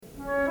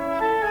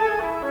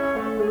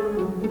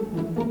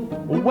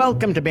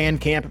Welcome to Band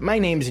Camp. My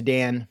name's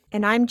Dan.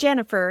 And I'm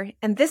Jennifer,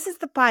 and this is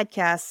the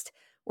podcast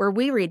where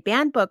we read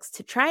banned books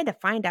to try to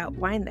find out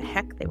why in the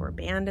heck they were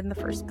banned in the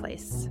first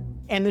place.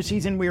 And this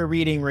season we are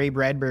reading Ray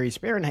Bradbury's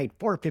Fahrenheit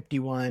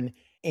 451.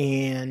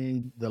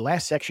 And the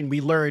last section we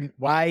learned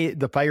why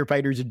the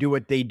firefighters do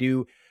what they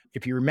do.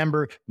 If you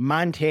remember,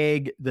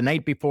 Montag, the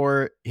night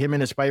before, him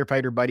and his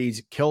firefighter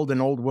buddies killed an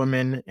old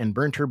woman and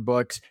burnt her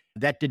books.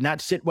 That did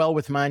not sit well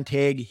with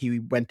Montag. He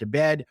went to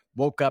bed,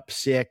 woke up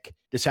sick,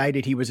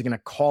 decided he was going to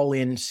call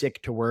in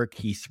sick to work.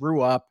 He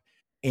threw up,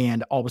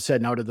 and all of a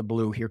sudden, out of the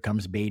blue, here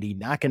comes Beatty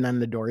knocking on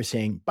the door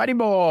saying, "Buddy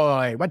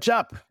boy, what's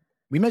up?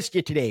 We missed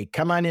you today.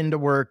 Come on into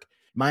work."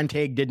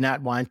 Montag did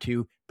not want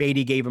to.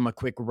 Beatty gave him a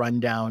quick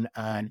rundown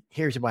on,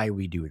 here's why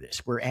we do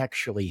this. We're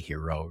actually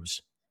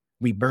heroes.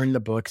 We burn the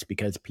books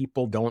because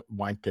people don't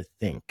want to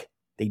think.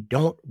 They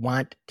don't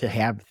want to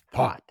have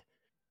thought.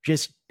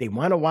 Just, they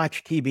want to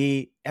watch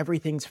TV.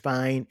 Everything's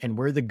fine. And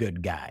we're the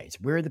good guys.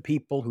 We're the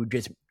people who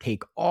just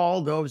take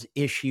all those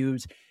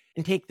issues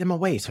and take them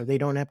away so they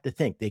don't have to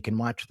think. They can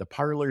watch the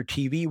parlor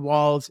TV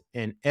walls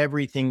and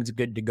everything's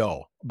good to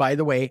go. By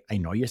the way, I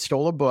know you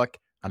stole a book.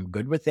 I'm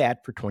good with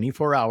that for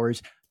 24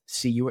 hours.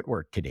 See you at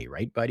work today,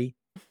 right, buddy?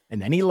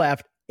 And then he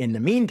left. In the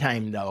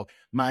meantime, though,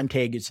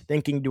 Montag is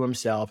thinking to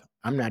himself,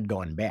 I'm not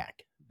going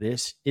back.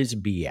 This is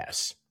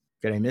BS.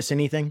 Did I miss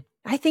anything?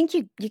 I think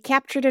you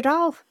captured it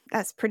all.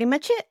 That's pretty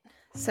much it.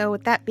 So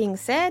with that being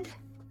said,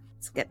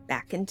 let's get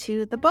back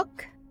into the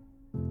book.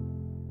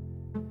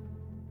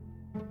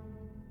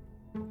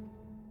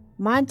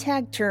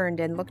 Montag turned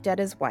and looked at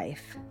his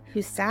wife,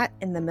 who sat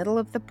in the middle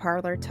of the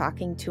parlor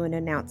talking to an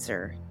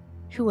announcer,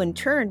 who in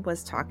turn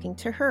was talking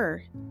to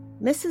her.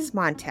 Mrs.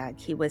 Montag,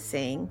 he was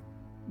saying,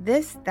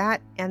 this,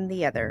 that, and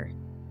the other.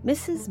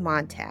 Mrs.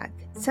 Montag,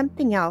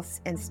 something else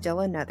and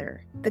still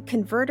another. The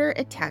converter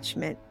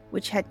attachment,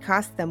 which had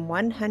cost them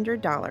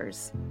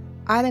 $100,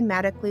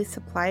 automatically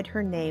supplied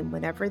her name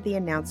whenever the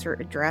announcer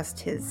addressed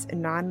his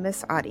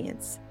anonymous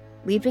audience,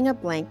 leaving a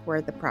blank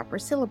where the proper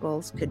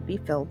syllables could be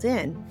filled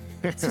in.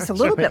 It's just a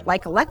little bit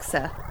like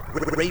Alexa.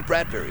 Ray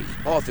Bradbury,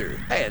 author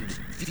and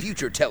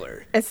future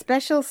teller. A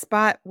special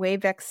spot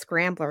WaveX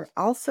scrambler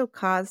also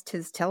caused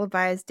his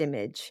televised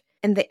image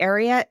in the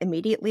area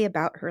immediately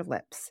about her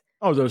lips.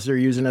 Oh, those are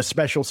using a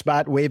special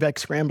spot WaveX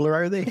scrambler,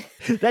 are they?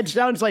 That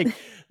sounds like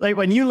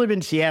when you live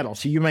in Seattle,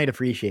 so you might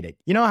appreciate it.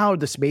 You know how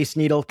the Space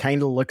Needle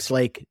kind of looks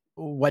like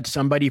what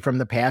somebody from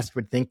the past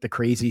would think the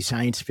crazy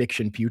science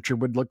fiction future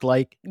would look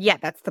like? Yeah,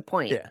 that's the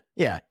point.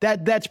 Yeah.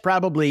 That's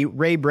probably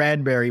Ray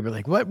Bradbury. We're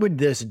like, what would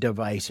this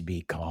device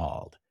be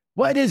called?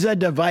 What is a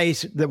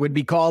device that would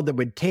be called that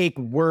would take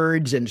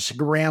words and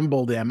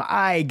scramble them?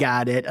 I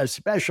got it. A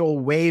special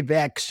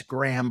WaveX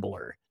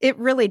scrambler. It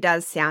really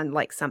does sound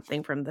like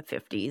something from the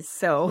 50s.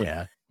 So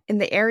yeah. In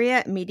the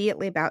area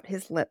immediately about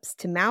his lips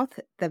to mouth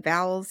the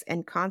vowels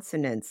and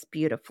consonants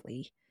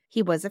beautifully.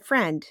 He was a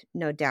friend,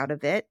 no doubt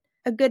of it.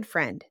 A good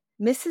friend.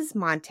 Mrs.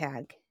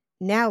 Montag.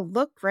 Now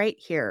look right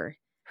here.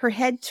 Her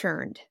head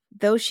turned,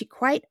 though she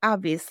quite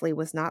obviously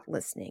was not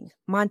listening.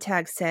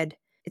 Montag said,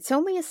 it's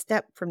only a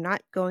step from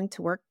not going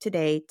to work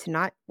today to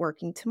not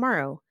working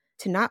tomorrow,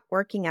 to not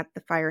working at the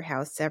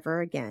firehouse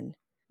ever again.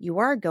 You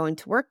are going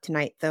to work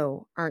tonight,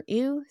 though, aren't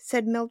you?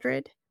 Said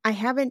Mildred. I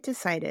haven't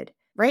decided.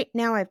 Right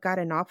now I've got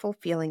an awful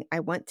feeling I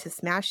want to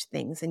smash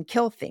things and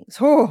kill things.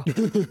 Oh!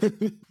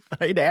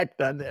 I'd act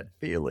on that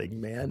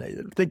feeling, man. I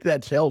don't think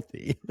that's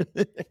healthy.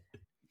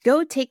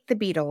 Go take the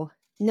Beetle.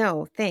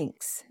 No,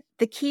 thanks.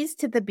 The keys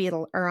to the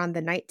Beetle are on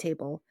the night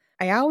table.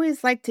 I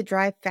always like to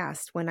drive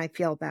fast when I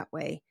feel that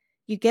way.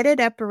 You get it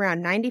up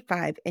around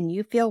 95 and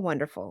you feel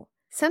wonderful.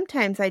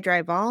 Sometimes I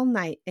drive all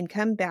night and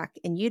come back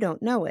and you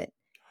don't know it.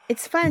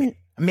 It's fun.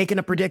 I'm making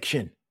a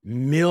prediction.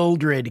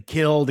 Mildred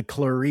killed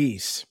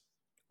Clarice.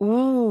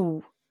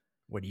 Ooh.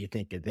 What do you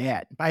think of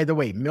that? By the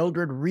way,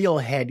 Mildred, real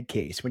head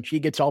case. When she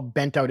gets all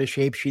bent out of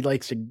shape, she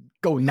likes to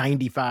go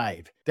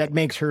 95. That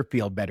makes her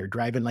feel better,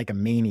 driving like a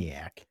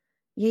maniac.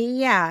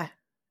 Yeah.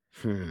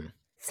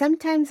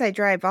 Sometimes I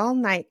drive all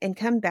night and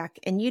come back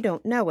and you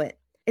don't know it.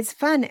 It's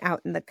fun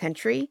out in the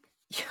country.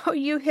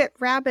 You hit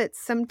rabbits,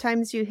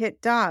 sometimes you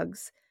hit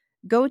dogs.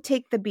 Go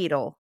take the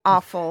Beetle.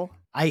 Awful.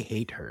 I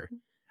hate her.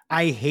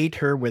 I hate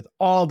her with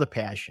all the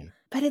passion.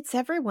 But it's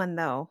everyone,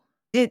 though.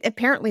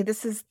 Apparently,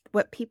 this is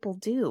what people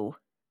do.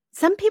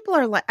 Some people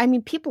are like,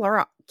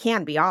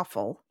 can be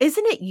awful.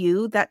 Isn't it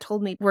you that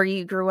told me where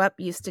you grew up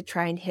used to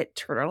try and hit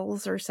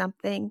turtles or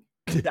something?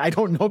 I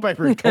don't know if I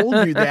ever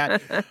told you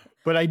that,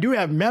 but I do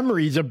have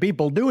memories of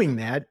people doing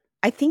that.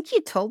 I think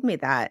you told me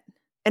that.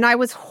 And I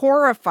was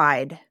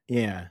horrified.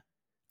 Yeah.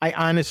 I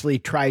honestly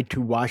tried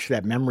to wash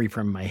that memory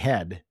from my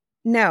head.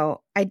 No,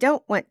 I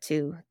don't want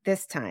to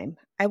this time.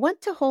 I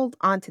want to hold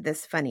on to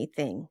this funny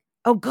thing.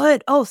 Oh,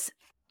 good. Oh,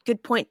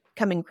 good point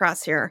coming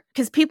across here.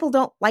 Because people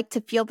don't like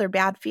to feel their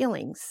bad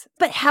feelings.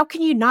 But how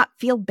can you not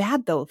feel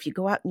bad, though, if you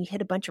go out and you hit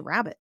a bunch of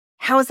rabbits?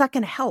 How is that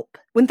going to help?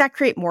 Wouldn't that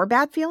create more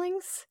bad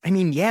feelings? I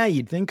mean, yeah,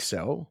 you'd think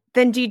so.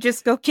 Then do you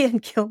just go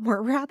and kill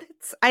more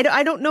rabbits? I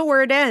don't know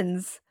where it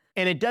ends.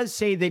 And it does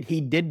say that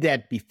he did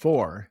that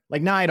before.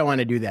 Like, no, I don't want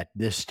to do that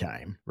this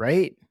time,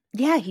 right?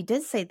 Yeah, he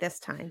did say this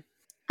time.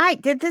 I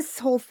did this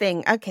whole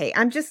thing. Okay,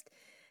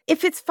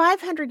 if it's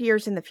 500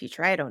 years in the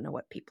future, I don't know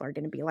what people are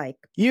going to be like.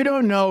 You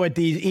don't know what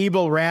these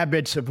evil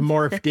rabbits have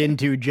morphed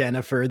into,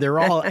 Jennifer. They're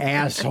all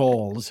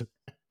assholes.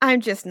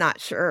 I'm just not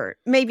sure.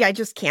 Maybe I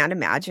just can't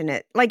imagine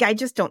it. Like, I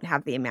just don't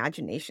have the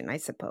imagination, I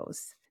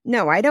suppose.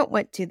 No, I don't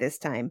want to this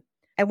time.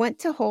 I want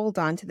to hold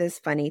on to this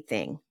funny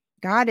thing.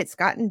 God, it's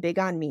gotten big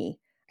on me.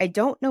 I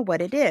don't know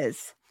what it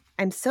is.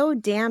 I'm so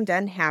damned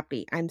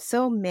unhappy. I'm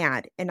so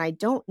mad, and I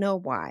don't know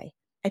why.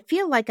 I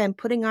feel like I'm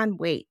putting on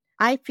weight.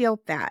 I feel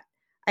fat.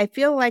 I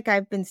feel like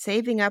I've been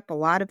saving up a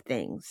lot of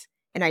things,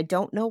 and I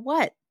don't know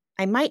what.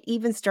 I might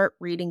even start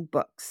reading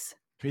books.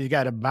 He's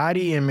got a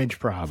body image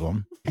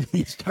problem.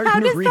 He's How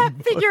starting does to read that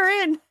books. figure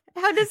in?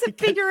 How does it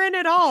figure in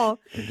at all?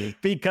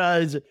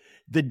 Because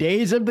the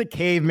days of the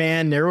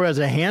caveman, there was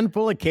a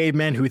handful of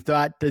cavemen who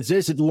thought, does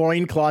this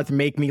loincloth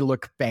make me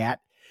look fat?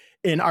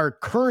 In our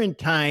current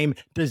time,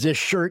 does this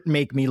shirt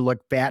make me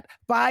look fat?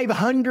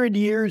 500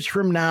 years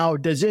from now,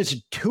 does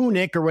this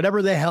tunic or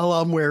whatever the hell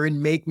I'm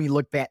wearing make me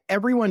look fat?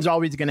 Everyone's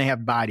always going to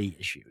have body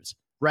issues,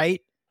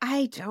 right?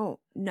 I don't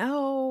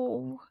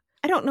know.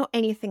 I don't know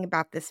anything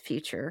about this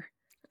future.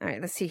 All right,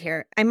 let's see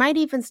here. I might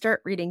even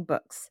start reading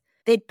books.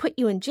 They'd put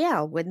you in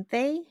jail, wouldn't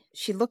they?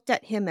 She looked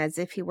at him as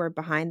if he were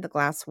behind the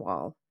glass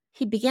wall.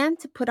 He began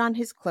to put on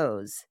his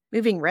clothes,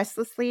 moving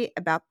restlessly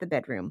about the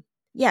bedroom.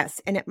 Yes,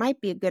 and it might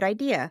be a good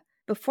idea.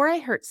 Before I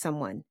hurt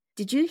someone.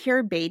 Did you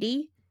hear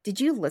Beatty? Did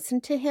you listen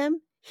to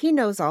him? He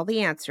knows all the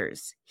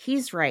answers.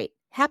 He's right.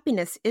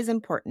 Happiness is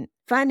important.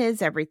 Fun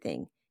is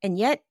everything. And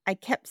yet I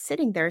kept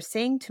sitting there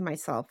saying to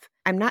myself,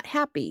 I'm not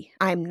happy.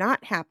 I'm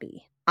not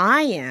happy.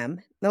 I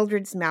am.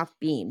 Mildred's mouth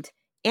beamed.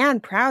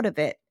 And proud of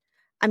it.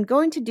 I'm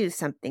going to do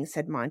something,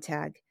 said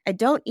Montag. I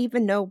don't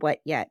even know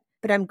what yet,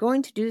 but I'm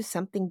going to do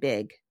something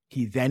big.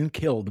 He then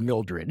killed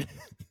Mildred.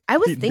 I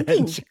was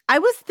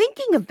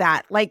thinking of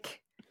that.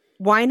 Like,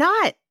 why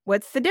not?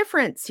 What's the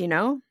difference, you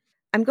know?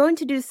 I'm going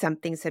to do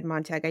something, said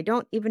Montag. I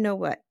don't even know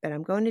what, but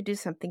I'm going to do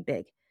something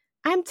big.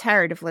 I'm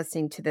tired of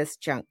listening to this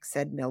junk,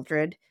 said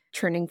Mildred,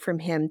 turning from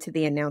him to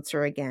the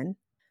announcer again.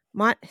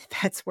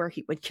 That's where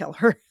he would kill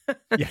her.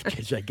 Yeah,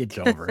 because that gets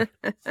over.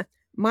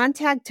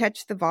 Montag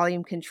touched the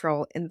volume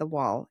control in the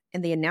wall,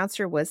 and the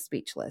announcer was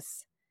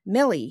speechless.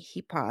 Millie,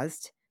 he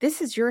paused,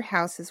 this is your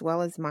house as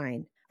well as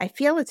mine. I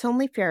feel it's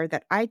only fair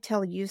that I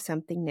tell you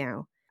something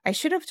now. I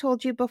should have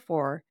told you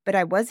before, but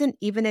I wasn't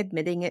even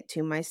admitting it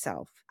to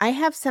myself. I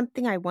have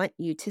something I want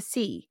you to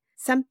see,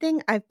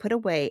 something I've put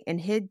away and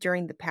hid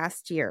during the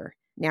past year,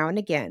 now and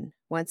again,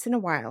 once in a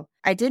while.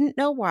 I didn't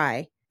know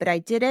why, but I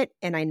did it,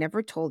 and I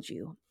never told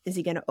you. Is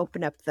he going to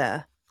open up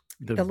the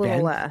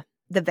little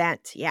the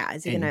vent? Yeah.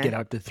 Is he going to get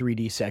out the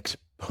 3D sex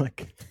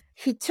book?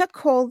 He took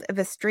hold of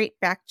a straight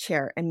back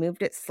chair and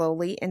moved it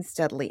slowly and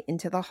steadily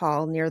into the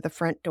hall near the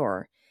front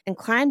door, and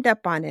climbed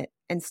up on it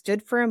and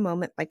stood for a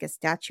moment like a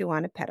statue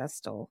on a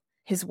pedestal,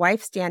 his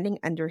wife standing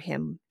under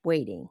him,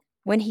 waiting.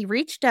 When he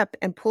reached up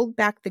and pulled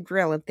back the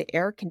grill of the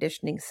air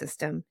conditioning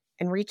system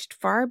and reached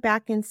far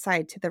back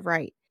inside to the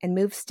right and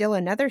moved still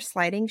another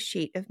sliding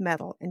sheet of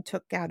metal and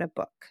took out a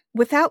book.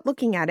 Without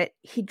looking at it,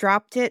 he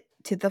dropped it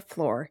to the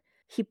floor.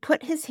 He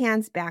put his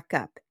hands back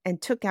up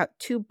and took out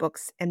 2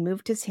 books and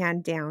moved his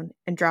hand down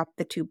and dropped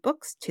the 2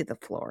 books to the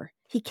floor.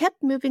 He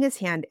kept moving his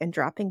hand and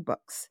dropping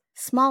books,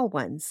 small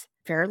ones,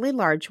 fairly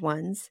large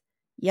ones,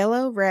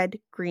 yellow, red,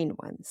 green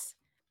ones.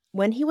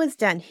 When he was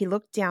done, he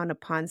looked down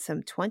upon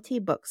some 20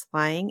 books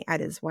lying at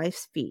his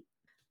wife's feet.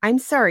 I'm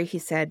sorry, he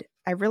said.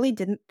 I really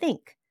didn't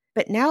think.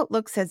 But now it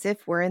looks as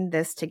if we're in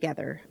this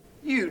together.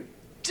 You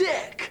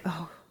dick!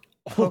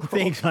 Oh,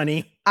 thanks,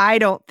 honey. I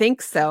don't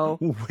think so.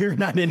 We're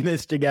not in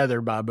this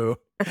together, Babu.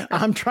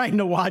 I'm trying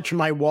to watch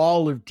my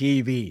wall of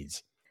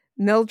TVs.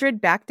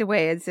 Mildred backed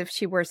away as if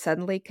she were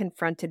suddenly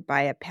confronted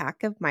by a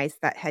pack of mice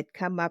that had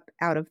come up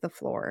out of the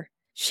floor.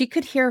 She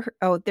could hear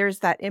her, there's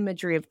that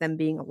imagery of them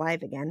being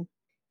alive again.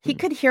 He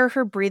could hear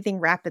her breathing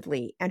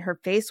rapidly, and her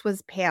face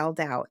was paled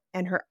out,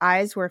 and her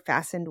eyes were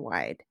fastened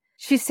wide.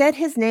 She said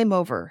his name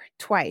over,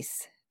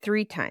 twice,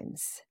 3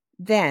 times.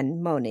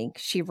 Then, moaning,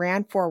 she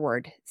ran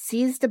forward,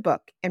 seized a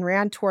book, and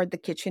ran toward the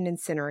kitchen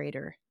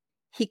incinerator.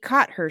 He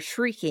caught her,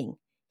 shrieking.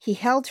 He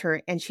held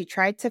her, and she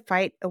tried to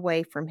fight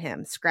away from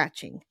him,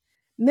 scratching.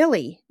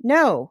 Millie,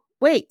 no,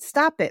 wait,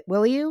 stop it,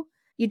 will you?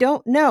 You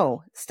don't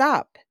know,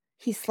 stop.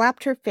 He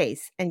slapped her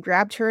face and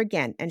grabbed her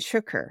again and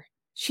shook her.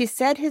 She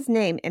said his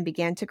name and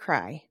began to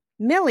cry.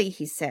 Millie,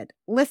 he said,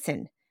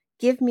 listen,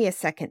 give me a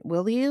second,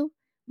 will you?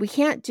 We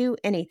can't do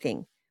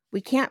anything.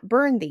 We can't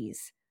burn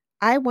these.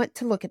 I want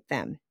to look at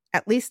them,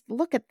 at least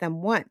look at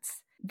them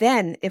once.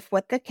 Then, if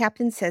what the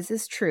captain says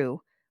is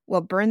true,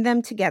 we'll burn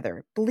them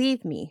together.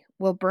 Believe me,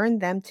 we'll burn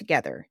them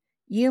together.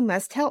 You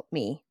must help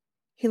me.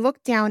 He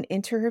looked down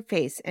into her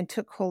face and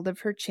took hold of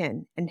her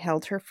chin and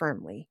held her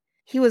firmly.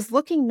 He was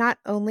looking not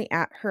only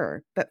at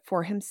her, but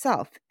for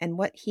himself and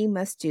what he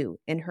must do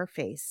in her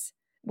face.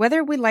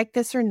 Whether we like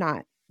this or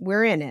not,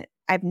 we're in it.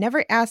 I've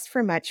never asked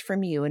for much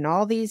from you in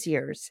all these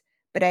years,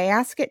 but I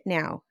ask it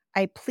now.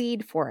 I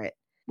plead for it.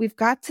 We've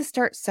got to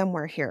start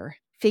somewhere here,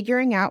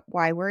 figuring out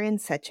why we're in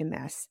such a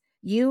mess.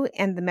 You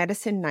and the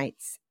medicine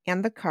nights,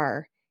 and the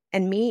car,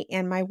 and me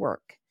and my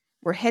work.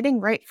 We're heading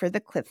right for the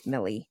cliff,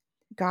 Millie.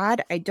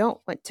 God, I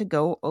don't want to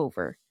go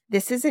over.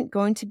 This isn't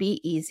going to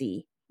be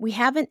easy. We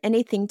haven't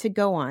anything to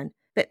go on,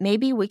 but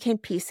maybe we can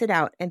piece it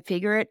out and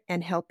figure it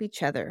and help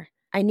each other.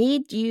 I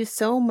need you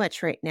so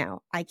much right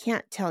now, I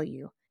can't tell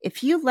you.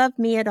 If you love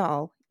me at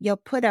all, you'll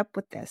put up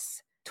with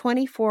this.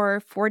 24,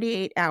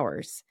 48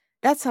 hours.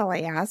 That's all I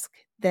ask.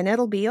 Then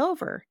it'll be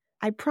over.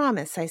 I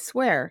promise, I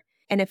swear.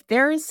 And if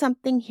there is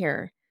something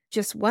here,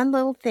 just one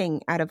little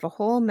thing out of a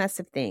whole mess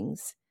of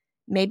things,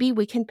 maybe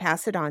we can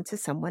pass it on to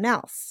someone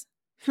else.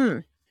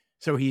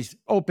 So he's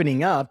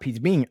opening up. He's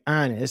being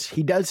honest.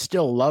 He does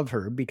still love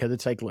her because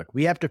it's like, look,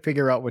 we have to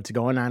figure out what's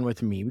going on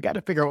with me. We got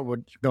to figure out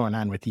what's going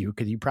on with you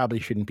because you probably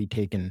shouldn't be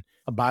taking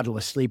a bottle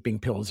of sleeping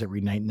pills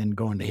every night and then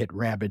going to hit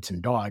rabbits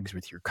and dogs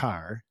with your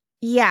car.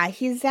 Yeah,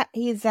 he's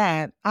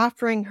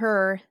offering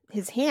her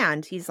his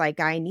hand. He's like,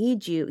 I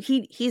need you.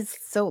 He's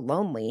so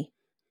lonely,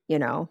 you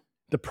know.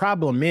 The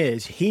problem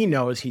is he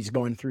knows he's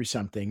going through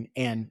something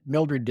and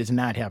Mildred does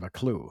not have a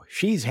clue.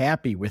 She's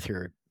happy with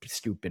her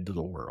stupid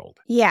little world.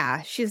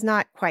 Yeah, she's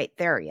not quite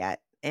there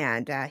yet.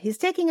 And he's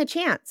taking a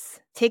chance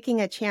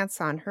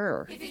on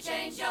her. If you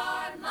change your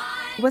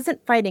mind. He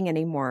wasn't fighting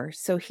anymore,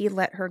 so he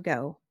let her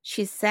go.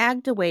 She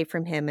sagged away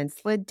from him and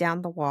slid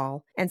down the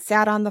wall and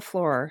sat on the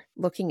floor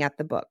looking at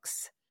the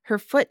books. Her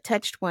foot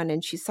touched one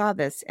and she saw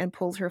this and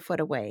pulled her foot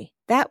away.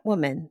 That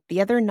woman, the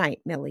other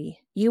night, Millie,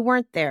 you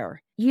weren't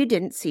there. You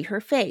didn't see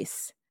her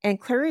face. And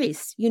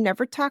Clarice, you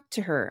never talked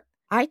to her.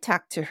 I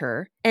talked to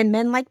her, and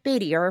men like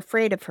Beatty are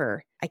afraid of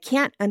her. I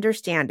can't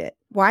understand it.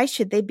 Why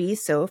should they be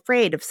so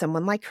afraid of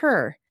someone like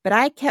her? But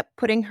I kept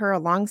putting her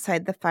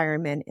alongside the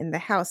firemen in the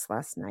house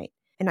last night,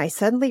 and I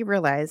suddenly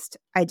realized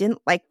I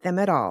didn't like them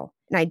at all,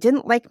 and I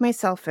didn't like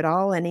myself at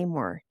all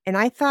anymore, and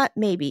I thought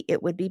maybe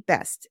it would be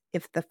best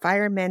if the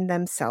firemen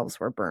themselves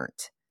were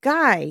burnt.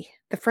 Guy!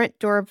 The front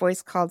door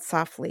voice called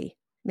softly.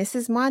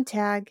 Mrs.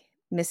 Montag,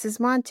 Mrs.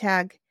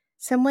 Montag,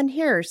 someone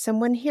here,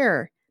 someone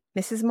here.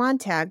 Mrs.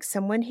 Montag,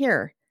 someone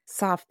here.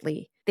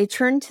 Softly. They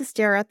turned to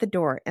stare at the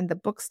door, and the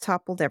books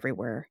toppled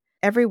everywhere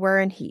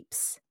in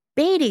heaps.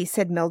 Beatty,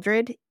 said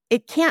Mildred.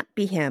 It can't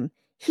be him.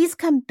 He's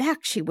come back,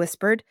 she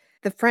whispered.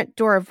 The front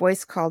door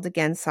voice called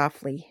again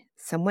softly.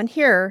 Someone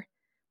here.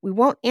 We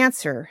won't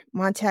answer.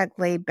 Montag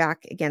lay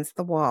back against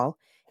the wall,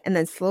 and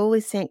then slowly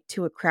sank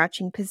to a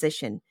crouching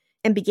position,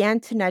 and began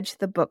to nudge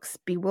the books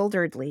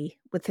bewilderedly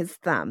with his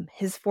thumb,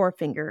 his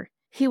forefinger.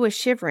 He was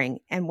shivering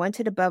and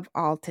wanted above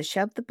all to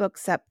shove the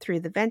books up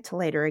through the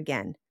ventilator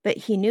again, but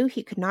he knew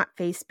he could not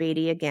face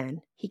Beatty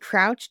again. He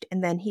crouched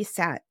and then he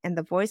sat, and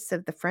the voice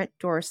of the front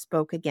door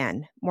spoke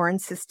again, more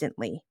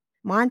insistently.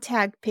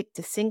 Montag picked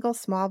a single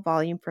small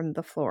volume from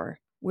the floor.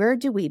 Where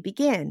do we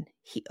begin?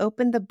 He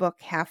opened the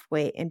book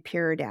halfway and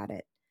peered at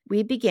it.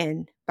 We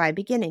begin by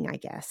beginning, I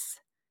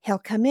guess. He'll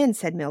come in,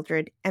 said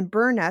Mildred, and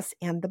burn us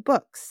and the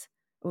books.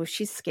 Oh,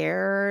 she's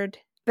scared.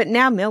 But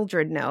now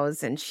Mildred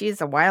knows, and she's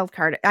a wild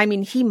card. I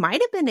mean, he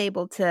might have been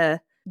able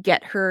to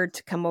get her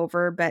to come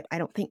over, but I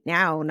don't think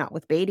now, not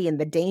with Beatty and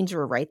the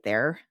danger right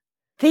there.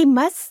 They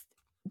must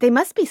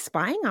be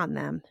spying on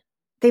them.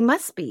 They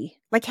must be.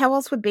 Like, how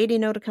else would Beatty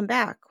know to come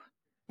back?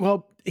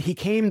 Well, he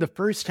came the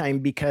first time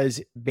because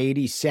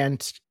Beatty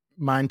sensed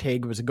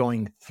Montag was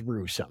going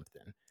through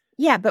something.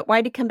 Yeah, but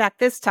why did he come back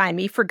this time?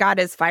 He forgot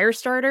his fire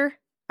starter?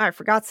 Oh, I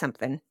forgot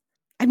something.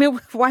 I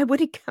mean, why would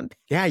he come back?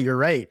 Yeah, you're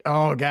right.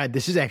 Oh, God,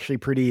 this is actually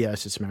pretty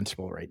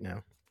suspenseful right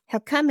now. He'll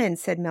come in,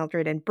 said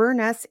Mildred, and burn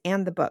us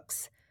and the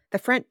books. The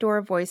front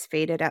door voice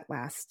faded at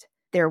last.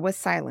 There was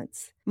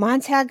silence.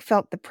 Montag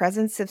felt the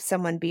presence of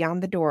someone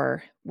beyond the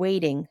door,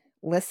 waiting,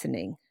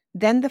 listening.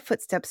 Then the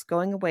footsteps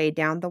going away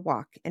down the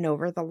walk and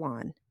over the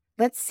lawn.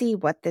 Let's see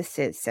what this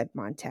is, said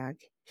Montag.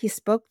 He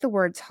spoke the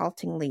words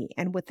haltingly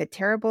and with a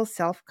terrible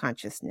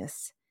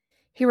self-consciousness.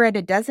 He read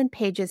a dozen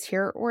pages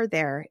here or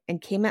there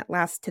and came at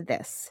last to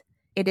this.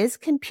 It is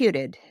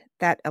computed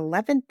that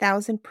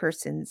 11,000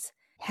 persons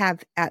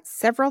have at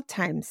several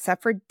times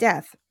suffered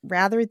death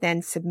rather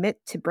than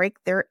submit to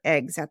break their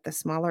eggs at the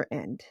smaller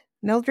end.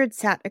 Mildred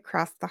sat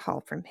across the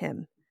hall from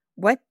him.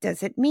 What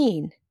does it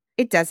mean?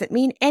 It doesn't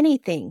mean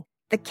anything.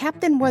 The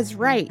captain was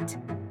right.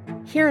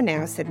 Here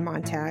now, said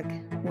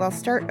Montag. We'll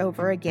start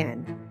over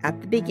again at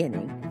the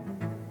beginning.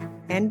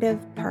 End of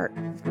part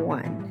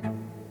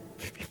 1.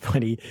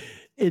 Funny.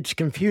 It's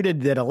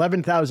computed that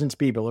 11,000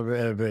 people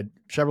have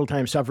several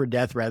times suffered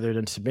death rather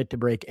than submit to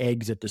break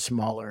eggs at the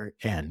smaller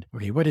end.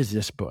 Okay, what is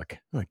this book?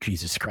 Oh,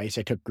 Jesus Christ,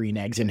 I took green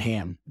eggs and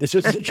ham. This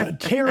is such a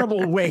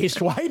terrible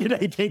waste. Why did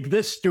I take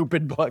this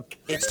stupid book?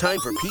 It's time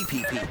for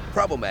PPP,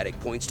 problematic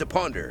points to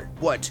ponder.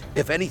 What,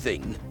 if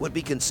anything, would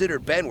be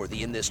considered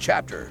ban-worthy in this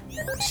chapter?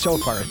 So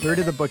far, a third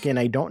of the book in,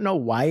 I don't know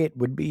why it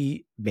would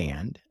be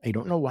banned. I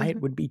don't know why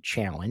it would be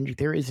challenged.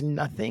 There is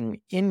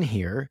nothing in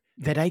here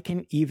that I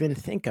can even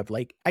think of.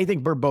 Like, I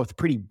think we're both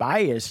pretty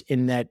biased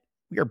in that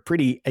we are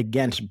pretty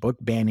against book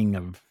banning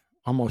of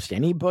almost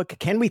any book.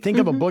 Can we think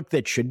of a book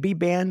that should be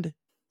banned?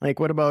 Like,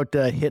 what about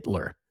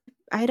Hitler?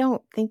 I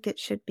don't think it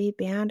should be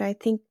banned. I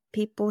think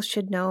people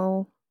should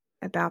know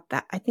about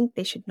that. I think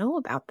they should know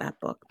about that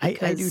book. I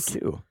do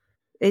too.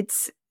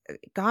 It's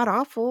god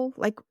awful.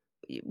 Like,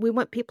 we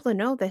want people to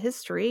know the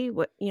history.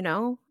 What, you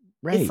know,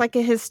 Right. It's like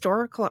a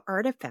historical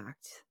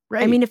artifact.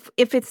 Right. I mean,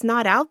 if it's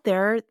not out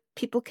there,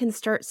 people can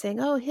start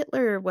saying, "Oh,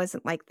 Hitler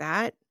wasn't like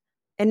that,"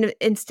 and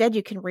instead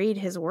you can read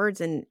his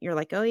words, and you're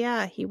like, "Oh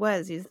yeah, he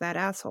was. He's that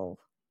asshole."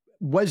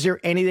 Was there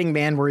anything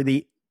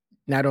ban-worthy,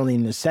 not only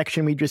in the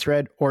section we just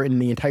read, or in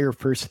the entire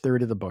first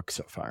third of the book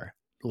so far?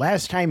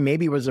 Last time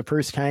maybe was the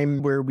first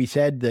time where we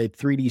said the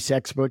 3D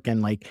sex book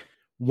and like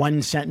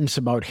one sentence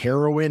about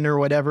heroin or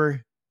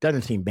whatever.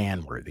 Doesn't seem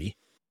ban-worthy.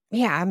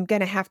 Yeah, I'm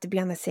gonna have to be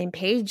on the same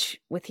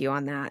page with you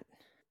on that.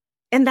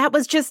 And it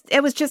was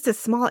just a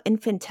small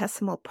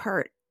infinitesimal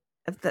part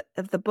of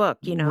the book,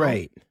 you know.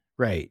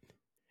 Right.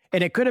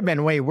 And it could have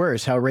been way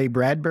worse. How Ray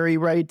Bradbury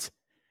writes,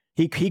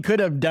 he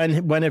could have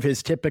done one of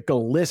his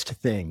typical list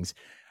things.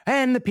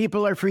 And the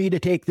people are free to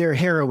take their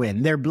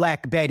heroin, their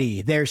Black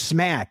Betty, their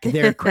smack,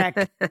 their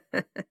crack,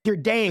 your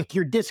dank,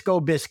 your disco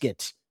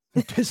biscuits.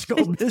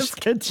 Disco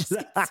biscuits.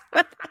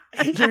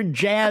 Your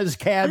jazz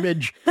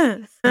cabbage.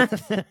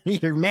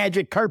 Your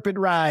magic carpet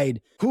ride.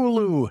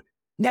 Hulu.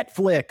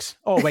 Netflix.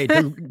 Oh, wait,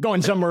 I'm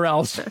going somewhere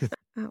else.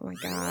 Oh, my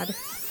God.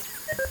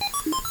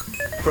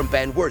 From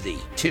ban-worthy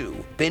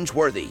to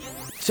binge-worthy.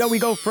 So we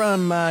go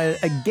from,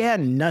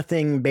 again,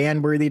 nothing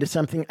ban-worthy to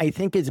something I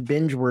think is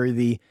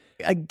binge-worthy.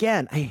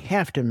 Again, I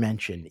have to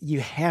mention, you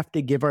have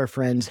to give our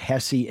friends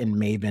Hessie and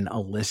Maven a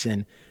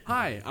listen.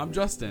 Hi, I'm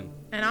Justin.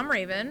 And I'm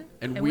Raven.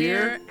 And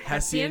we're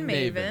Hessie and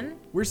Maven.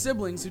 We're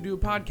siblings who do a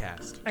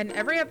podcast. And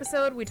every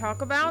episode we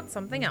talk about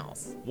something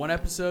else. One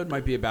episode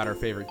might be about our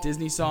favorite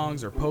Disney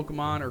songs or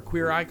Pokemon or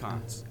queer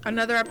icons.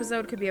 Another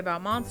episode could be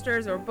about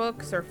monsters or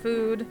books or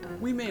food.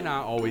 We may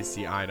not always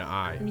see eye to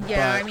eye.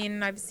 Yeah, I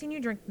mean, I've seen you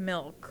drink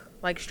milk.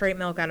 Like straight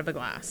milk out of a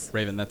glass.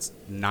 Raven, that's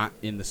not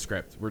in the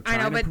script. We're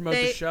trying I know, to but promote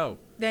the show.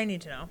 They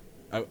need to know.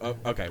 Oh,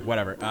 okay,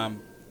 whatever.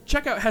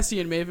 Check out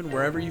Hessie and Maven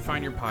wherever you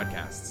find your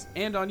podcasts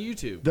and on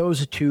YouTube.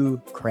 Those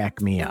two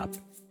crack me up.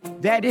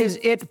 That is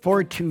it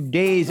for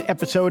today's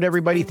episode,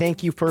 everybody.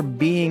 Thank you for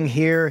being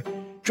here.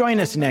 Join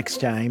us next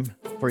time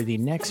for the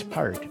next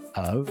part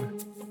of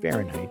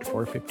Fahrenheit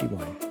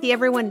 451. See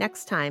everyone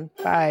next time.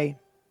 Bye.